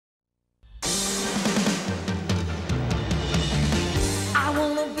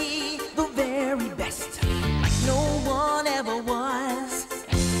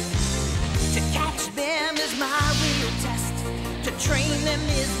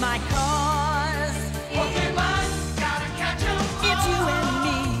my cause. Pokemon, gotta catch 'em all. It's you and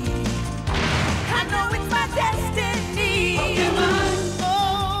me. I know it's my destiny. Pokemon,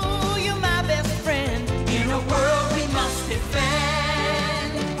 oh, you're my best friend. In a world we must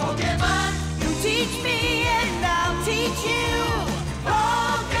defend. Pokemon, you teach me and I'll teach you.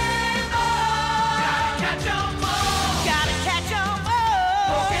 Pokemon, gotta catch 'em all. Gotta catch 'em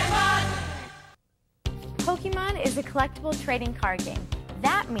all. Pokemon. Pokemon is a collectible trading card game.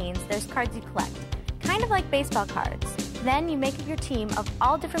 That means there's cards you collect, kind of like baseball cards. Then you make up your team of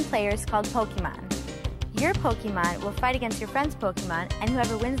all different players called Pokemon. Your Pokemon will fight against your friend's Pokemon, and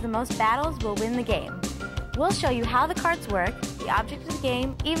whoever wins the most battles will win the game. We'll show you how the cards work, the object of the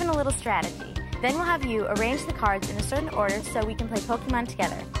game, even a little strategy. Then we'll have you arrange the cards in a certain order so we can play Pokemon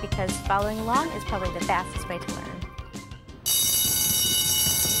together, because following along is probably the fastest way to learn.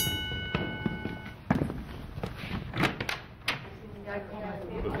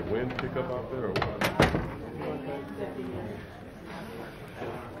 Does the wind pick up out there or what?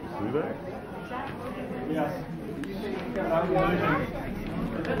 See that? Yes.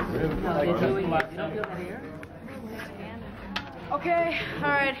 Okay, all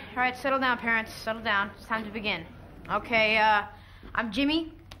right, settle down, parents, settle down. It's time to begin. Okay, I'm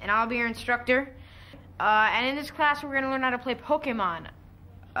Jimmy, and I'll be your instructor. And in this class, we're gonna learn how to play Pokemon.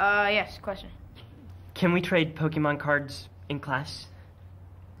 Yes, question. Can we trade Pokemon cards in class?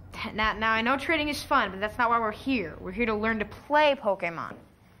 Now, I know trading is fun, but that's not why we're here. We're here to learn to play Pokemon.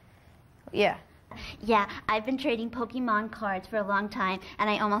 Yeah. Yeah, I've been trading Pokemon cards for a long time, and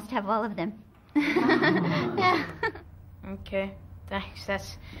I almost have all of them. Yeah. Okay, thanks.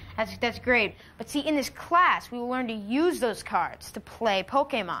 That's great. But see, in this class, we will learn to use those cards to play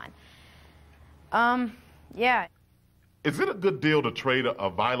Pokemon. Yeah. Is it a good deal to trade a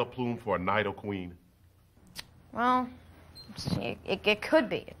Vileplume for a Nidoqueen? Well, it could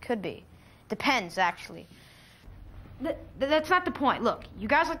be. It could be. Depends, actually. That's not the point. Look, you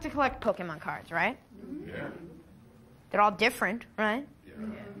guys like to collect Pokemon cards, right? Yeah. They're all different, right? Yeah.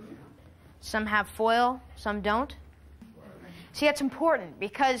 Some have foil, some don't. See, that's important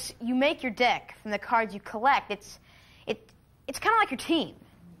because you make your deck from the cards you collect. It's kind of like your team.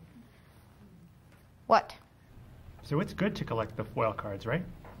 What? So it's good to collect the foil cards, right?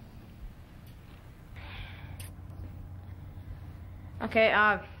 Okay,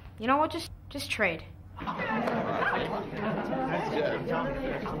 you know what? Just trade.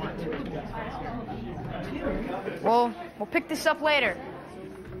 We'll pick this up later.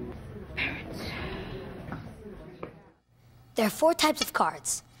 There are 4 types of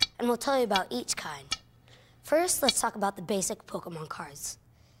cards, and we'll tell you about each kind. First, let's talk about the basic Pokemon cards.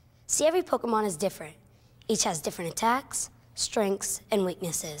 See, every Pokemon is different. Each has different attacks, strengths, and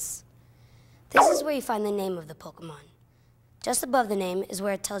weaknesses. This is where you find the name of the Pokemon. Just above the name is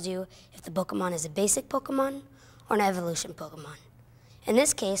where it tells you if the Pokemon is a basic Pokemon or an evolution Pokemon. In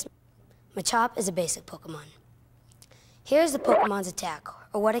this case, Machop is a basic Pokemon. Here's the Pokemon's attack,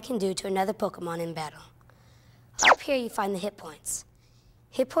 or what it can do to another Pokemon in battle. Up here you find the hit points.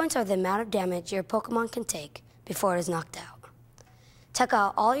 Hit points are the amount of damage your Pokemon can take before it is knocked out. Check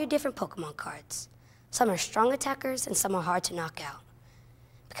out all your different Pokemon cards. Some are strong attackers and some are hard to knock out.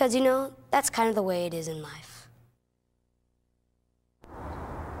 Because you know, that's kind of the way it is in life.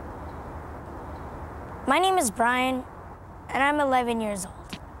 My name is Brian, and I'm 11 years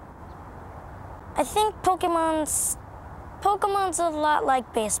old. I think Pokemon's a lot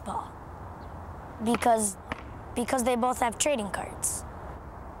like baseball because they both have trading cards.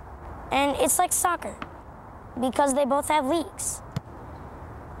 And it's like soccer because they both have leagues.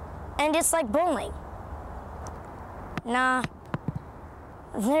 And it's like bowling. Nah,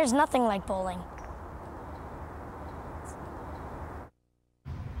 there's nothing like bowling.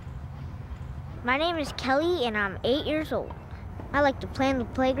 My name is Kelly, and I'm 8 years old. I like to play in the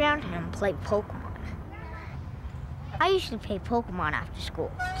playground and play Pokemon. I usually play Pokemon after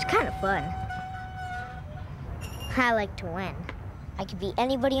school. It's kind of fun. I like to win. I could beat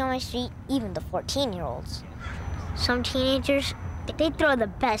anybody on my street, even the 14-year-olds. Some teenagers, they throw the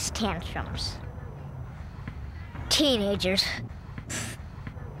best tantrums. Teenagers,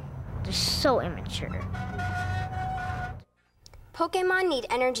 they're so immature. Pokemon need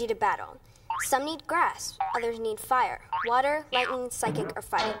energy to battle. Some need grass, others need fire, water, lightning, psychic, or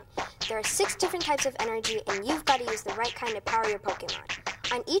fighting. There are 6 different types of energy, and you've got to use the right kind to power your Pokemon.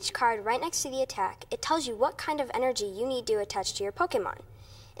 On each card, right next to the attack, it tells you what kind of energy you need to attach to your Pokemon.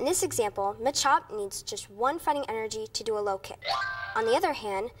 In this example, Machop needs just 1 fighting energy to do a low kick. On the other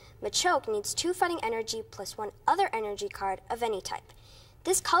hand, Machoke needs 2 fighting energy plus 1 other energy card of any type.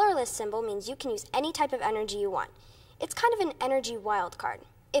 This colorless symbol means you can use any type of energy you want. It's kind of an energy wild card.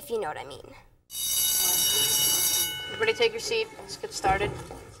 if you know what I mean. Everybody take your seat. Let's get started.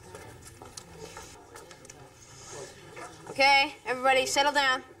 Okay, everybody settle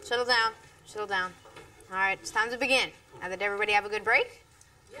down, settle down, settle down. All right, it's time to begin. Now, did everybody have a good break?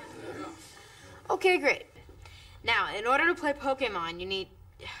 Yeah. Okay, great. Now, in order to play Pokemon, you need...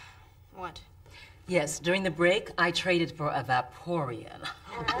 What? Yes, during the break, I traded for a Vaporeon.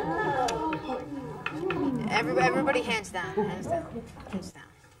 Everybody hands down, hands down, hands down.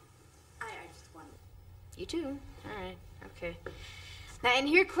 I just won. You too? All right, okay. Now, in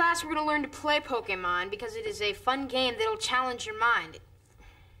here, class, we're going to learn to play Pokemon because it is a fun game that'll challenge your mind.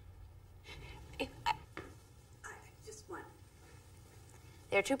 I just won.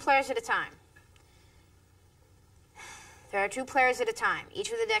 There are 2 players at a time. There are 2 players at a time, each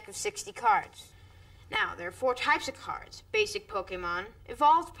with a deck of 60 cards. Now, there are 4 types of cards: basic Pokemon,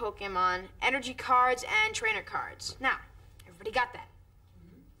 evolved Pokemon, energy cards, and trainer cards. Now, everybody got that?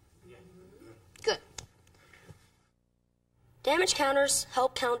 Good. Damage counters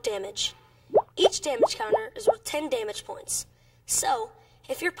help count damage. Each damage counter is worth 10 damage points. So,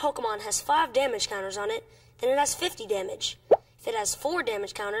 if your Pokemon has 5 damage counters on it, then it has 50 damage. If it has 4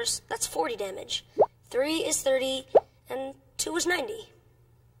 damage counters, that's 40 damage. 3 is 30, and 2 is 90.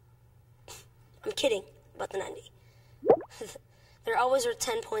 I'm kidding about the 90. They're always worth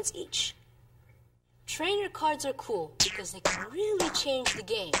 10 points each. Trainer cards are cool because they can really change the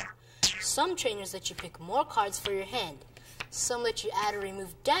game. Some trainers let you pick more cards for your hand. Some let you add or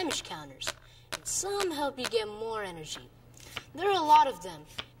remove damage counters. And some help you get more energy. There are a lot of them,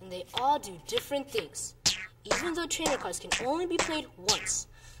 and they all do different things. Even though trainer cards can only be played once,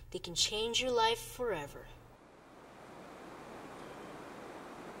 they can change your life forever.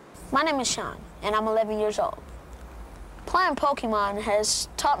 My name is Sean, and I'm 11 years old. Playing Pokemon has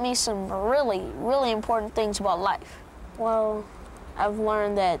taught me some really, really important things about life. Well, I've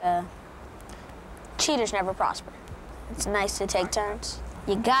learned that cheaters never prosper. It's nice to take turns.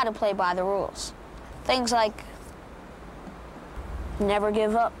 You gotta play by the rules. Things like never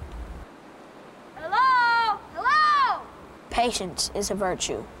give up. Hello? Hello? Patience is a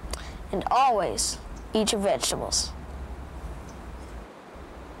virtue, and always eat your vegetables.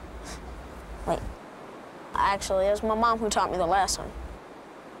 Wait, actually, it was my mom who taught me the last one.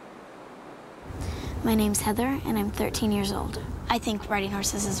 My name's Heather, and I'm 13 years old. I think riding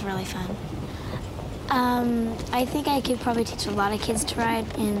horses is really fun. I think I could probably teach a lot of kids to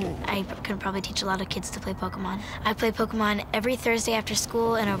ride, and I could probably teach a lot of kids to play Pokemon. I play Pokemon every Thursday after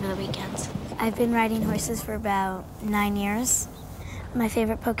school and over the weekends. I've been riding horses for about 9 years. My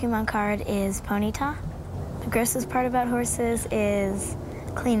favorite Pokemon card is Ponyta. The grossest part about horses is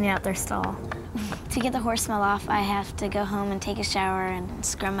cleaning out their stall. To get the horse smell off, I have to go home and take a shower and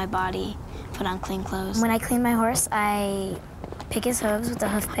scrub my body, put on clean clothes. When I clean my horse, I pick his hooves with a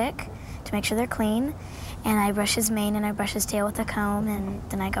hoof pick to make sure they're clean, and I brush his mane and I brush his tail with a comb, and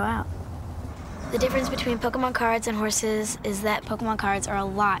then I go out. The difference between Pokemon cards and horses is that Pokemon cards are a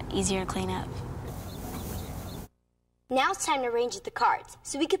lot easier to clean up. Now it's time to arrange the cards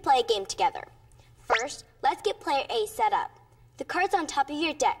so we could play a game together. First, let's get player A set up. The cards on top of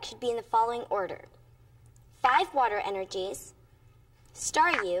your deck should be in the following order: 5 water energies,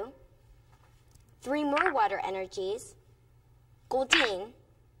 Staryu, 3 more water energies, Goldeen,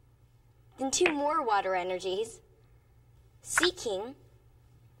 then 2 more water energies, Seaking,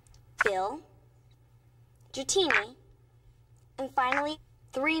 Bill, Dratini, and finally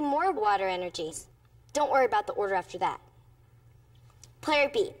 3 more water energies. Don't worry about the order after that. Player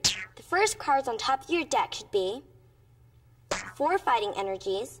B, the first cards on top of your deck should be 4 fighting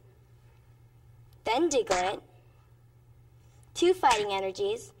energies, then Diglett, 2 fighting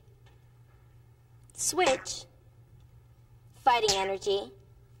energies, Switch, fighting energy,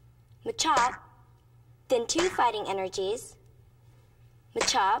 Machop, then 2 fighting energies,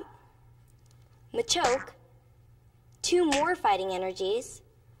 Machop, Machoke, 2 more fighting energies,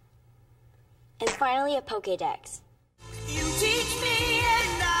 and finally a Pokédex. You teach me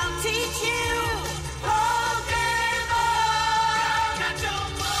and I'll teach you.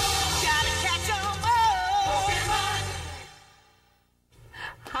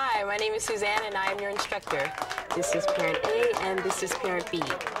 Hi, my name is Suzanne and I am your instructor. This is parent A and this is parent B.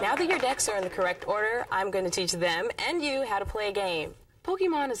 Now that your decks are in the correct order, I'm going to teach them and you how to play a game.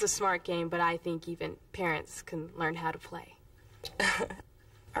 Pokemon is a smart game, but I think even parents can learn how to play.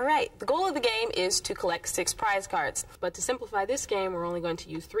 All right, the goal of the game is to collect 6 prize cards. But to simplify this game, we're only going to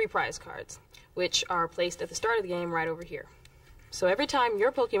use 3 prize cards, which are placed at the start of the game right over here. So every time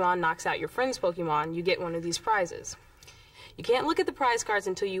your Pokemon knocks out your friend's Pokemon, you get one of these prizes. You can't look at the prize cards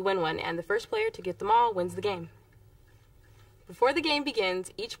until you win one, and the first player to get them all wins the game. Before the game begins,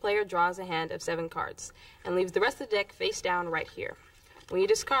 each player draws a hand of 7 cards and leaves the rest of the deck face down right here. When you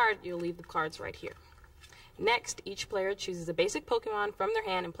discard, you'll leave the cards right here. Next, each player chooses a basic Pokemon from their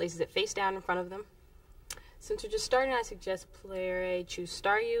hand and places it face down in front of them. Since we're just starting, I suggest player A choose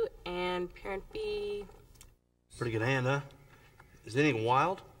Staryu and parent B... Pretty good hand, huh? Is it anything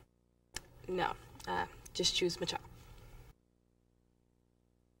wild? No, just choose Machop.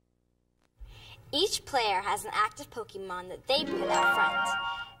 Each player has an active Pokemon that they put out front.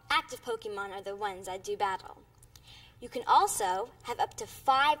 Active Pokemon are the ones that do battle. You can also have up to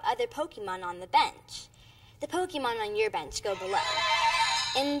 5 other Pokemon on the bench. The Pokemon on your bench go below.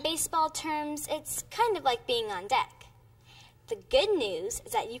 In baseball terms, it's kind of like being on deck. The good news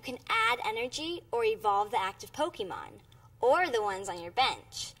is that you can add energy or evolve the active Pokemon, or the ones on your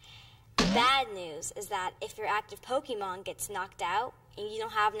bench. The bad news is that if your active Pokemon gets knocked out and you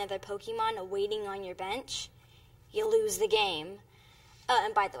don't have another Pokemon waiting on your bench, you lose the game.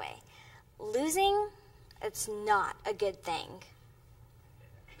 And by the way, losing, it's not a good thing.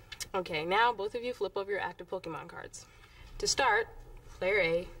 Okay, now both of you flip over your active Pokemon cards. To start, player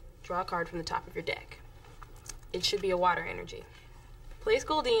A, draw a card from the top of your deck. It should be a water energy. Place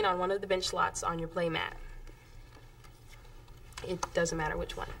Goldeen on one of the bench slots on your play mat. It doesn't matter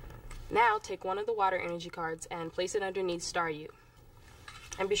which one. Now take one of the water energy cards and place it underneath Staryu.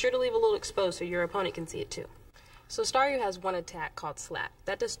 And be sure to leave a little exposed so your opponent can see it too. So Staryu has one attack called Slap.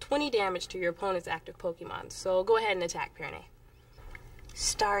 That does 20 damage to your opponent's active Pokemon. So go ahead and attack, Parent A.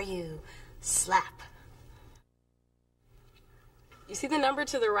 Staryu, Slap. You see the number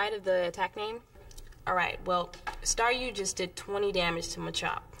to the right of the attack name? Alright, well, Staryu just did 20 damage to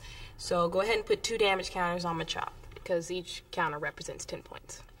Machop. So go ahead and put 2 damage counters on Machop, because each counter represents 10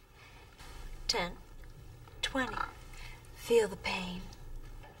 points. 10, 20. Feel the pain.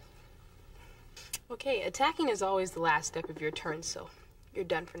 Okay, attacking is always the last step of your turn, so you're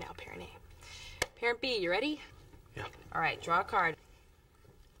done for now, Parent A. Parent B, you ready? Yeah. Alright, draw a card.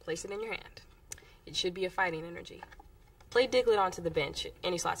 Place it in your hand. It should be a fighting energy. Play Diglett onto the bench.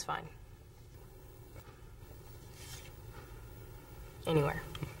 Any slot's fine. Anywhere.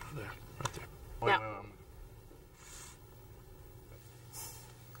 There, right there. Now.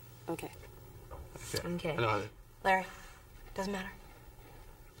 Okay. Okay. Larry, doesn't matter.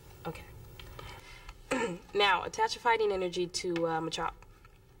 Okay. Now, attach a fighting energy to Machop.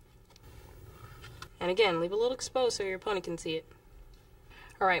 And again, leave a little exposed so your opponent can see it.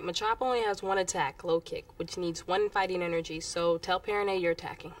 Alright, Machop only has one attack, Low Kick, which needs 1 fighting energy, so tell Parent A you're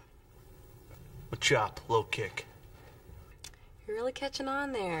attacking. Machop, Low Kick. You're really catching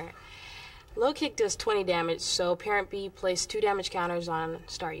on there. Low Kick does 20 damage, so Parent B place 2 damage counters on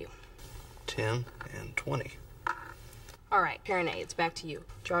Staryu. 10 and 20. Alright, Parent A, it's back to you.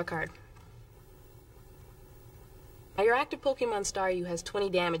 Draw a card. Now your active Pokemon Staryu has 20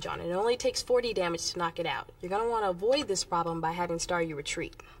 damage on it. It only takes 40 damage to knock it out. You're going to want to avoid this problem by having Staryu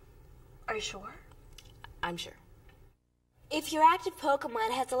retreat. Are you sure? I'm sure. If your active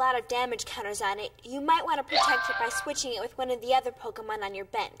Pokemon has a lot of damage counters on it, you might want to protect it by switching it with one of the other Pokemon on your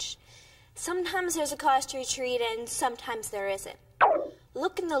bench. Sometimes there's a cost to retreat and sometimes there isn't.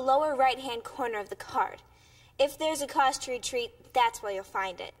 Look in the lower right-hand corner of the card. If there's a cost to retreat, that's where you'll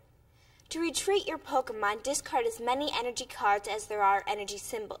find it. To retreat your Pokemon, discard as many energy cards as there are energy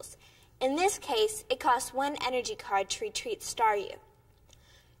symbols. In this case, it costs 1 energy card to retreat Staryu.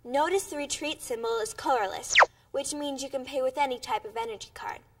 Notice the retreat symbol is colorless, which means you can pay with any type of energy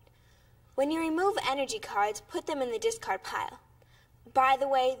card. When you remove energy cards, put them in the discard pile. By the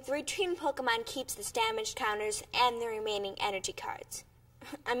way, the retreating Pokemon keeps its damage counters and the remaining energy cards.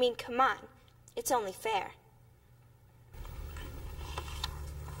 I mean, come on. It's only fair.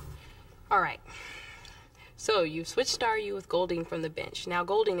 Alright. So, you've switched Staryu with Goldeen from the bench. Now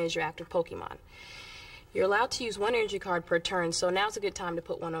Goldeen is your active Pokemon. You're allowed to use 1 energy card per turn, so now's a good time to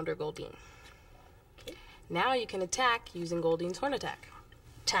put 1 under Goldeen. Okay. Now you can attack using Goldeen's Horn Attack.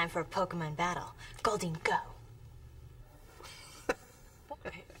 Time for a Pokemon battle. Goldeen, go. I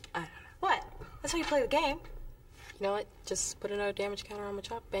don't know. What? That's how you play the game. You know what? Just put another damage counter on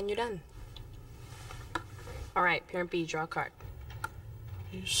Machop and you're done. Alright, Parent B, draw a card.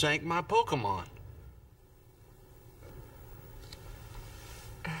 You sank my Pokemon.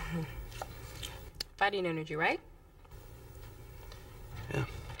 Fighting energy, right? Yeah.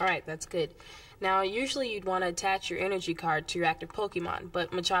 Alright, that's good. Now, usually you'd want to attach your energy card to your active Pokemon,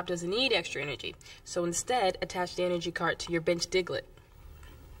 but Machop doesn't need extra energy. So instead, attach the energy card to your bench Diglett.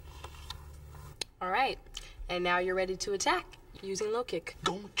 Alright, and now you're ready to attack using Low Kick.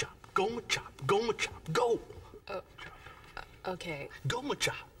 Go Machop, go Machop, go Machop, go! Okay. Go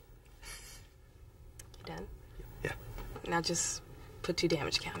Machop. You done? Yeah. Now just put 2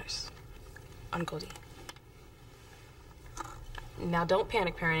 damage counters on Goldine. Now don't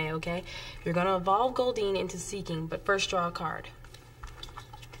panic, Parent A, okay? You're gonna evolve Goldine into Seeking, but first draw a card.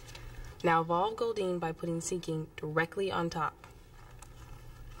 Now evolve Goldine by putting Seeking directly on top.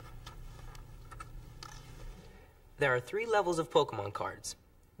 There are 3 levels of Pokemon cards: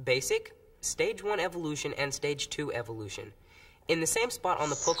 Basic, Stage 1 Evolution, and Stage 2 Evolution. In the same spot on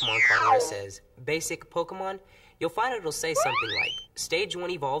the Pokemon card where it says Basic Pokemon, you'll find it'll say something like Stage 1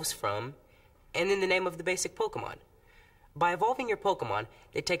 evolves from, and then the name of the basic Pokemon. By evolving your Pokemon,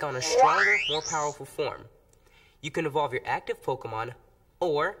 they take on a stronger, more powerful form. You can evolve your active Pokemon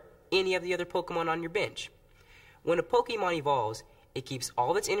or any of the other Pokemon on your bench. When a Pokemon evolves, it keeps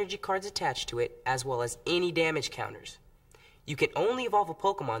all its energy cards attached to it, as well as any damage counters. You can only evolve a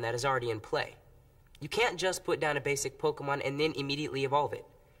Pokemon that is already in play. You can't just put down a basic Pokemon and then immediately evolve it.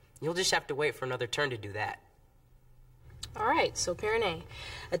 You'll just have to wait for another turn to do that. Alright, so Parent A,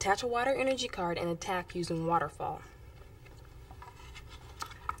 attach a water energy card and attack using Waterfall.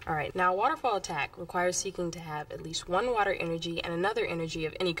 Alright, now a Waterfall attack requires Seeking to have at least 1 water energy and another energy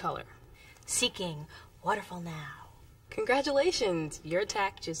of any color. Seeking, Waterfall now. Congratulations! Your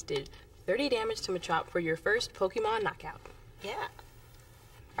attack just did 30 damage to Machop for your first Pokemon knockout. Yeah.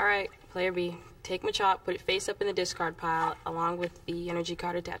 Alright, player B, take Machop, put it face up in the discard pile along with the energy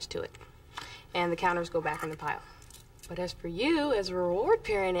card attached to it. And the counters go back in the pile. But as for you, as a reward,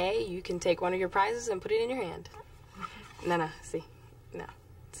 Parent A, you can take one of your prizes and put it in your hand. No, see. No.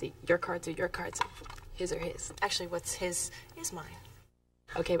 See, your cards are your cards. His are his. Actually, what's his is mine.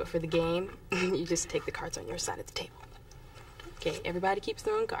 Okay, but for the game, you just take the cards on your side of the table. Okay, everybody keeps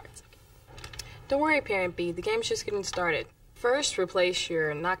their own cards. Don't worry, Parent B, the game's just getting started. First, replace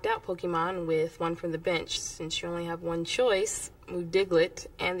your knocked out Pokemon with one from the bench. Since you only have one choice, move Diglett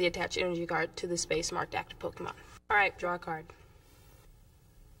and the attached energy card to the space marked active Pokemon. Alright, draw a card.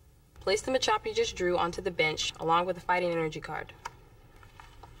 Place the Machop you just drew onto the bench along with the fighting energy card.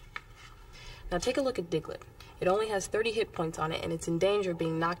 Now take a look at Diglett. It only has 30 hit points on it and it's in danger of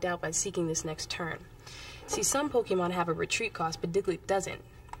being knocked out by Seeking this next turn. See, some Pokemon have a retreat cost, but Diglett doesn't.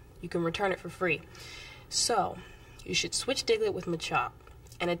 You can return it for free. So, you should switch Diglett with Machop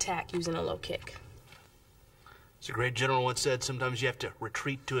and attack using a low kick. As a great general once said, sometimes you have to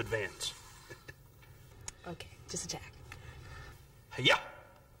retreat to advance. Okay, just attack. Yeah.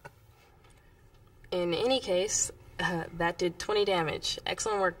 In any case, that did 20 damage.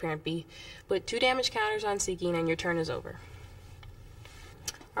 Excellent work, Parent B. Put 2 damage counters on Seeking and your turn is over.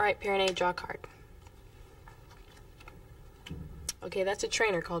 Alright, Parent A, draw a card. Okay, that's a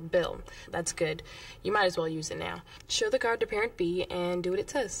trainer called Bill. That's good. You might as well use it now. Show the card to Parent B and do what it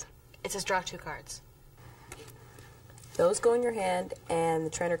says. It says draw 2 cards. Those go in your hand, and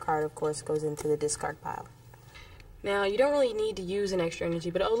the trainer card, of course, goes into the discard pile. Now, you don't really need to use an extra energy,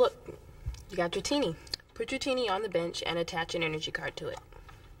 but oh look, you got Dratini. Put Dratini on the bench and attach an energy card to it.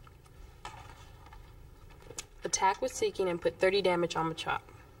 Attack with Seeking and put 30 damage on Machop.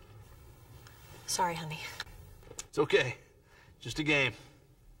 Sorry, honey. It's okay. Just a game.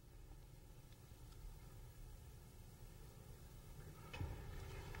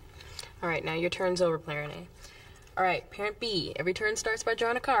 Alright, now your turn's over, Player A. Alright, Parent B, every turn starts by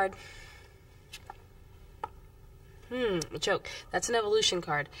drawing a card. Machoke. That's an evolution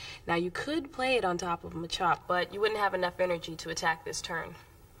card. Now, you could play it on top of Machop, but you wouldn't have enough energy to attack this turn.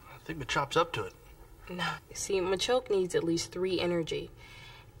 I think Machop's up to it. No. See, Machoke needs at least 3 energy,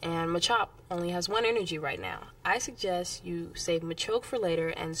 and Machop only has 1 energy right now. I suggest you save Machoke for later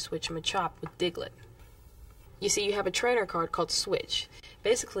and switch Machop with Diglett. You see, you have a trainer card called Switch.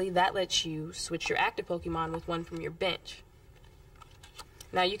 Basically, that lets you switch your active Pokemon with one from your bench.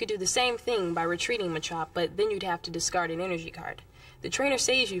 Now, you could do the same thing by retreating Machop, but then you'd have to discard an energy card. The trainer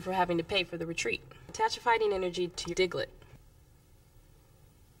saves you for having to pay for the retreat. Attach a fighting energy to your Diglett.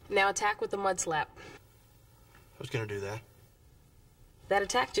 Now attack with the Mud Slap. I was going to do that. That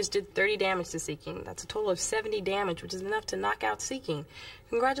attack just did 30 damage to Seeking. That's a total of 70 damage, which is enough to knock out Seeking.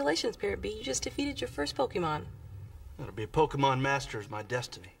 Congratulations, Parrot B. You just defeated your first Pokemon. To be a Pokemon master is my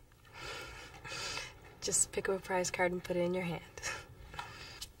destiny. Just pick up a prize card and put it in your hand.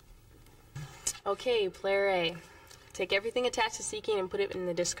 Okay, Player A. Take everything attached to Seeking and put it in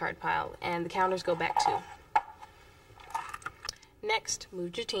the discard pile, and the counters go back too. Next,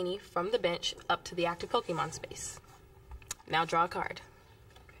 move Dratini from the bench up to the active Pokemon space. Now draw a card.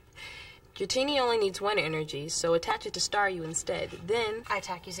 Dratini only needs 1 energy, so attach it to Staryu instead. Then I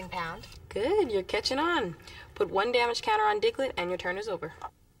attack using Pound. Good, you're catching on. Put 1 damage counter on Diglett, and your turn is over.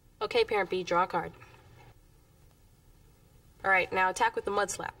 Okay, Parent B, draw a card. Alright, now attack with the Mud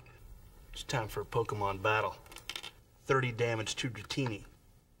Slap. It's time for a Pokemon battle. 30 damage to Dratini.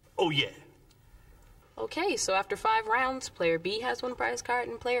 Oh, yeah. Okay, so after 5 rounds, player B has 1 prize card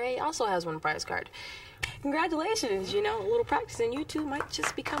and player A also has 1 prize card. Congratulations, you know, a little practice and you two might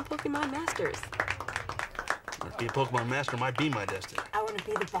just become Pokemon masters. To be a Pokemon master might be my destiny. I want to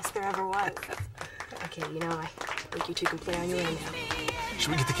be the best there ever was. Okay, you know, I think you two can play on your own now.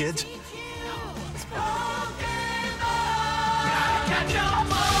 Should we get the kids?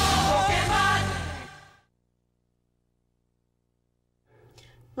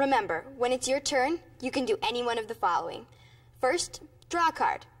 Remember, when it's your turn, you can do any one of the following. First, draw a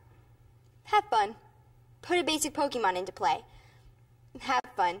card. Have fun. Put a basic Pokemon into play. Have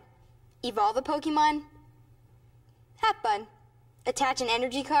fun. Evolve a Pokemon. Have fun. Attach an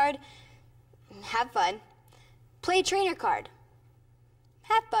energy card. Have fun. Play a trainer card.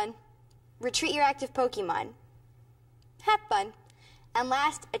 Have fun. Retreat your active Pokemon. Have fun. And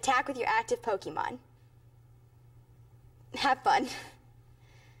last, attack with your active Pokemon. Have fun.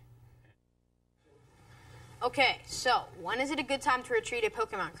 Okay, so when is it a good time to retrieve a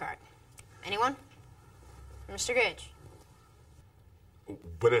Pokemon card? Anyone? Mr. Gage.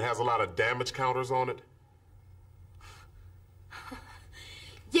 But it has a lot of damage counters on it?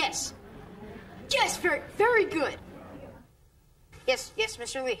 Yes. Yes, very, very good. Yes,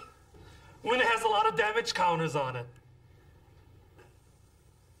 Mr. Lee. When it has a lot of damage counters on it.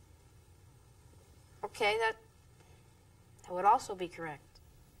 Okay, that would also be correct.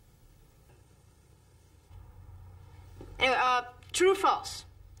 Anyway, true or false?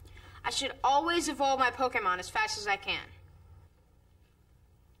 I should always evolve my Pokemon as fast as I can.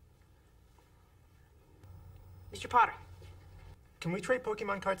 Mr. Potter. Can we trade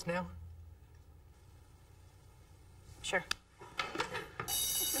Pokemon cards now? Sure.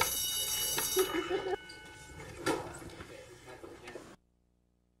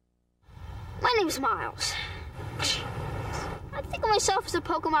 My name's Miles. I think of myself as a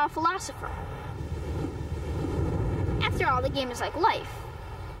Pokemon philosopher. After all, the game is like life.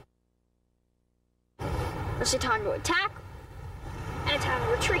 There's a time to attack and a time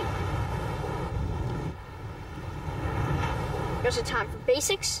to retreat. There's a time for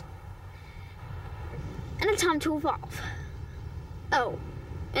basics and a time to evolve. Oh,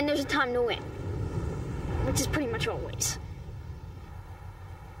 and there's a time to win, which is pretty much always.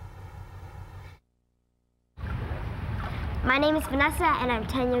 My name is Vanessa, and I'm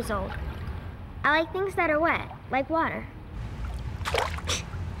 10 years old. I like things that are wet, like water.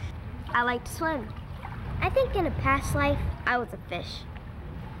 I like to swim. I think in a past life, I was a fish.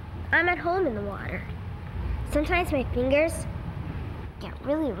 I'm at home in the water. Sometimes my fingers get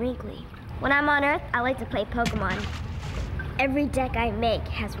really wrinkly. When I'm on Earth, I like to play Pokemon. Every deck I make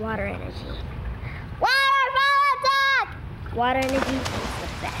has water energy. Water attack! Water energy is the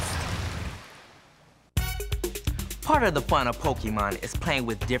best. Part of the fun of Pokemon is playing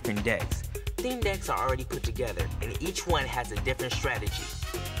with different decks. Theme decks are already put together, and each one has a different strategy.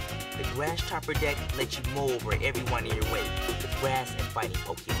 The Grass Chopper deck lets you mow over everyone in your way with grass and fighting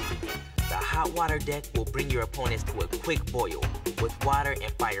Pokemon. The Hot Water deck will bring your opponents to a quick boil with water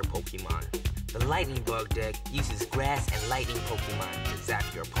and fire Pokemon. The Lightning Bug deck uses grass and lightning Pokemon to zap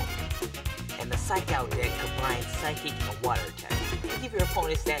your opponents. And the Psych Out deck combines psychic and water attacks to give your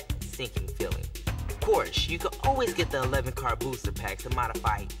opponents that sinking feeling. Of course, you can always get the 11-card booster pack to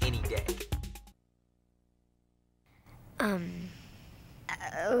modify any deck.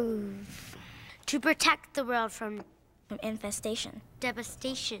 To protect the world from infestation,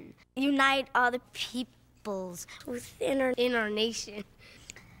 devastation, unite all the peoples within our nation.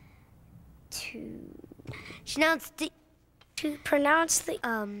 To denounce the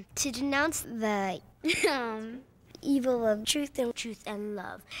evil of truth and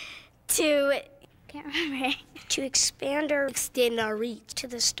love. Can't remember. To extend our reach to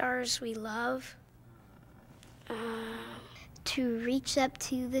the stars we love. To reach up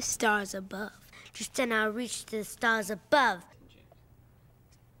to the stars above. To extend our reach to the stars above.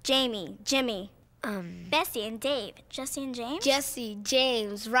 Jamie, Jimmy, Bessie and Dave. Jesse and James? Jesse,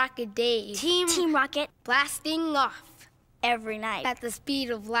 James, Rocket Dave. Team Rocket. Blasting off. Every night. At the speed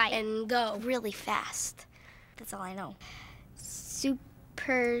of light. And go really fast. That's all I know.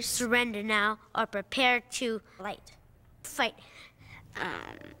 Super surrender now or prepare to fight.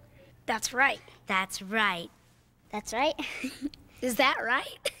 That's right. That's right. That's right. Is that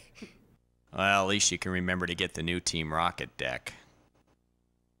right? Well, at least you can remember to get the new Team Rocket deck.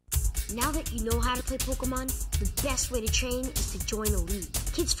 Now that you know how to play Pokemon, the best way to train is to join a league.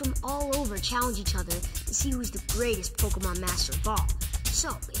 Kids from all over challenge each other to see who's the greatest Pokemon master of all.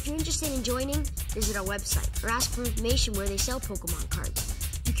 So, if you're interested in joining, visit our website or ask for information where they sell Pokemon cards.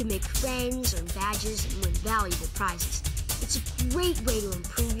 You can make friends, earn badges, and win valuable prizes. It's a great way to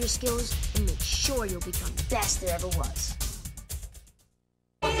improve your skills and make sure you'll become the best there ever was.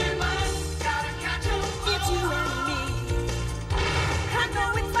 It's you and me. I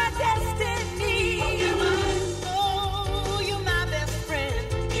know it's my destiny. Oh, you're my best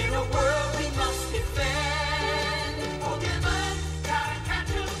friend. In a world we must defend. Pokemon, gotta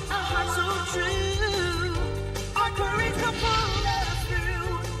catch 'em. Our hearts so true. Our courage will pull us through.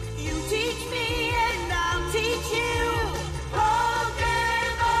 You teach me and I'll teach you.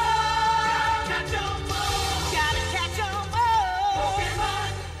 Pokemon, gotta catch 'em all. Gotta catch 'em all.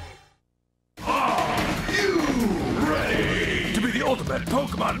 Pokemon. Are you ready to be the ultimate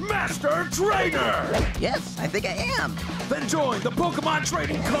Pokemon Master Trainer? Yes, I think I am. Then join the Pokemon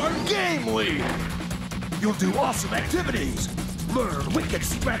Trading Card Game League. You'll do awesome activities, learn wicked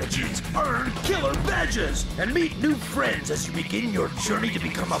strategies, earn killer badges, and meet new friends as you begin your journey to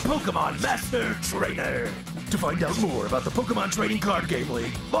become a Pokemon Master Trainer. To find out more about the Pokemon Trading Card Game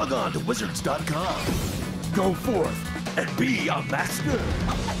League, log on to wizards.com. Go forth and be a master.